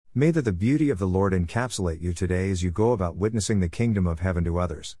May the beauty of the Lord encapsulate you today as you go about witnessing the kingdom of heaven to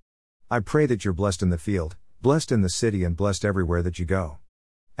others. I pray that you're blessed in the field, blessed in the city, and blessed everywhere that you go.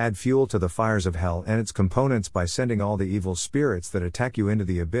 Add fuel to the fires of hell and its components by sending all the evil spirits that attack you into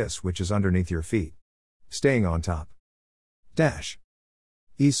the abyss which is underneath your feet. Staying on top. Esort.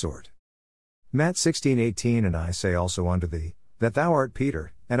 Matt 16:18 And I say also unto thee, that thou art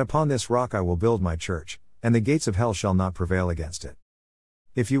Peter, and upon this rock I will build my church, and the gates of hell shall not prevail against it.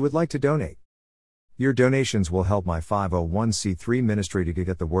 If you would like to donate, your donations will help my 501c3 ministry to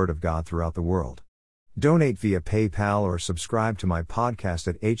get the word of God throughout the world. Donate via PayPal or subscribe to my podcast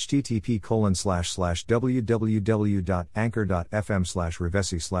at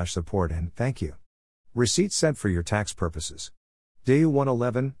http://www.anchor.fm/revesi/support and thank you. Receipts sent for your tax purposes. Day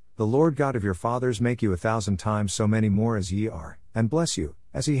 111, the Lord God of your fathers make you 1,000 times so many more as ye are, and bless you,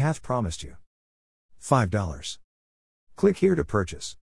 as he hath promised you. $5. Click here to purchase.